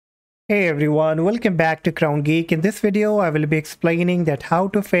Hey everyone, welcome back to Crown Geek. In this video, I will be explaining that how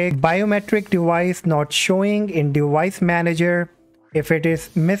to fix biometric device not showing in device manager if it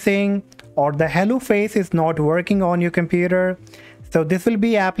is missing or the hello face is not working on your computer. So this will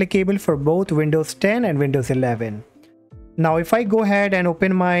be applicable for both Windows 10 and Windows 11. Now if I go ahead and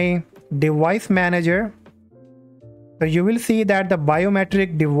open my device manager, so you will see that the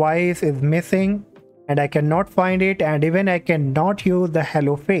biometric device is missing and I cannot find it, and even I cannot use the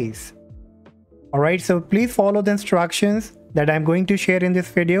hello face. Alright, so please follow the instructions that I'm going to share in this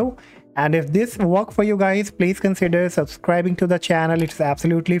video, and if this works for you guys, please consider subscribing to the channel. It's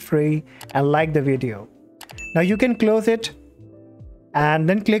absolutely free, and like the video. Now you can close it and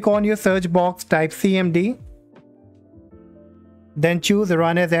then click on your search box, type CMD, then choose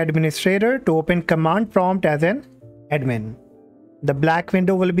run as administrator to open command prompt as an admin. The black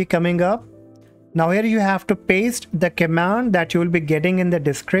window will be coming up. Now here you have to paste the command that you will be getting in the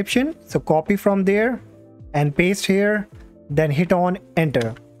description. So copy from there and paste here, then hit on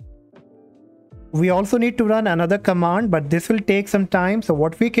enter. We also need to run another command, but this will take some time. So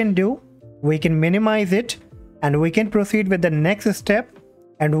what we can do, we can minimize it and we can proceed with the next step.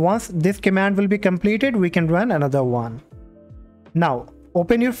 And once this command will be completed, we can run another one. Now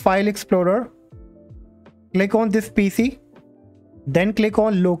open your file explorer, click on this PC, then click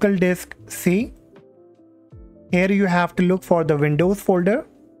on local disk C. Here you have to look for the Windows folder,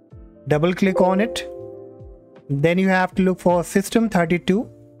 double click on it. Then you have to look for System32.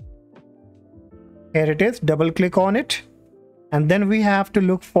 Here it is, double click on it. And then we have to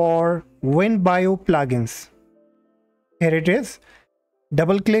look for WinBio plugins. Here it is,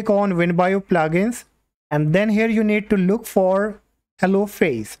 double click on WinBio plugins. And then here you need to look for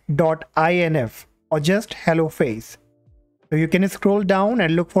helloface.inf or just helloface. So you can scroll down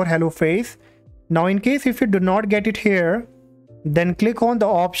and look for helloface. Now in case if you do not get it here, then click on the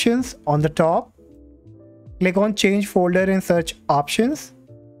options on the top, click on change folder in search options,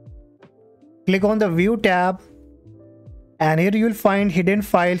 click on the view tab, and here you will find hidden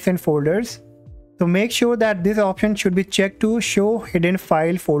files and folders. So make sure that this option should be checked to show hidden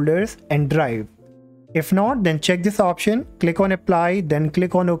file folders and drive. If not, then check this option, click on apply, then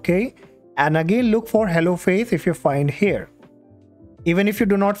click on OK, and again look for helloface if you find here. Even if you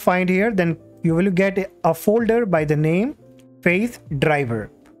do not find here, then you will get a folder by the name face driver.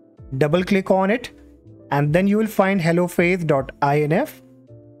 Double click on it and then you will find helloface.inf.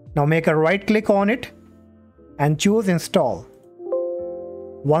 Now make a right click on it and choose install.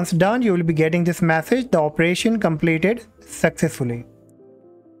 Once done, you will be getting this message, the operation completed successfully.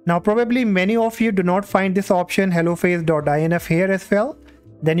 Now probably many of you do not find this option helloface.inf here as well.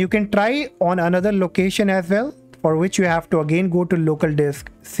 Then you can try on another location as well, for which you have to again go to local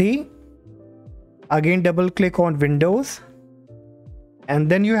disk C. Again double click on Windows, and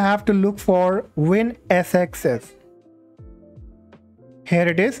then you have to look for WinSXS. Here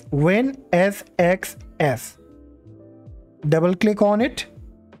it is, WinSXS. Double click on it.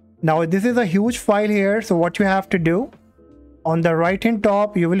 Now this is a huge file here, so what you have to do, on the right hand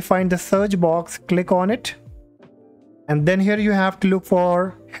top you will find the search box, click on it, and then here you have to look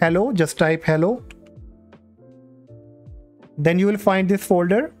for hello, just type hello. Then you will find this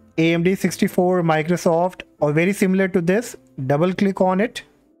folder, AMD 64 Microsoft, or very similar to this. Double click on it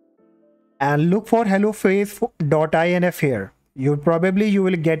and look for helloface.inf here. You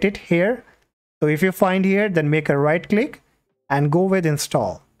will get it here. So if you find here, then make a right click and go with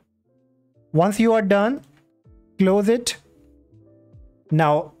install. Once you are done, close it.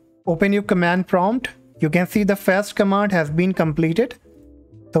 Now open your command prompt. You can see the first command has been completed.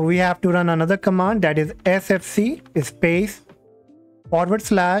 So we have to run another command, that is sfc space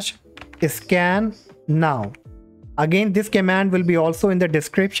 /scan_now. Again, this command will be also in the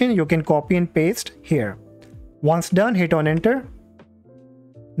description. You can copy and paste here. Once done, hit on enter.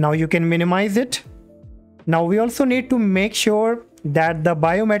 Now you can minimize it. Now we also need to make sure that the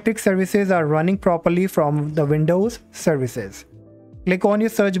biometric services are running properly from the Windows services. Click on your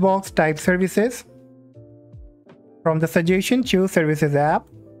search box, type services. From the suggestion, choose services app.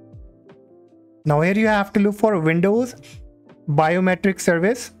 Now here you have to look for Windows biometric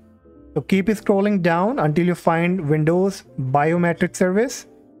service. So keep scrolling down until you find Windows biometric service.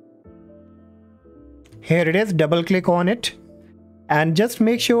 Here it is, double click on it and just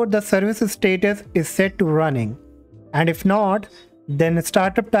make sure the service status is set to running, and if not, then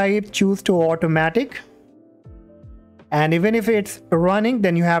startup type choose to automatic, and even if it's running,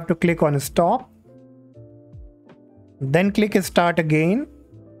 then you have to click on stop, then click start again,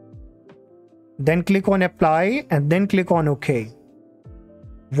 then click on apply, and then click on OK.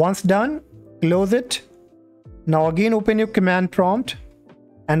 Once done, close it. Now again open your command prompt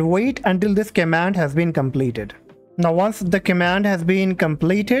and wait until this command has been completed. Now once the command has been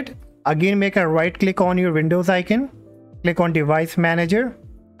completed, again make a right click on your Windows icon, click on Device Manager,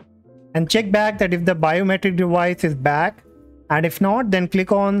 and check back that if the biometric device is back, and if not, then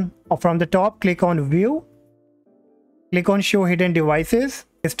click on, from the top, click on View, click on Show Hidden Devices.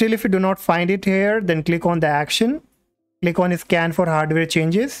 Still if you do not find it here, then click on the action, click on Scan for hardware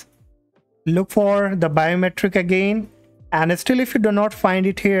changes, look for the biometric again, and still if you do not find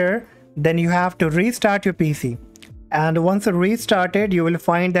it here, then you have to restart your PC. And once restarted, you will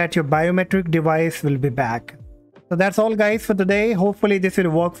find that your biometric device will be back. So that's all guys for today. Hopefully this will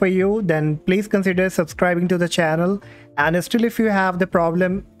work for you. Then please consider subscribing to the channel. And still if you have the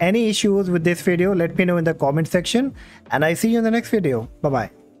problem, any issues with this video, let me know in the comment section. And I see you in the next video. Bye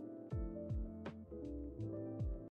bye.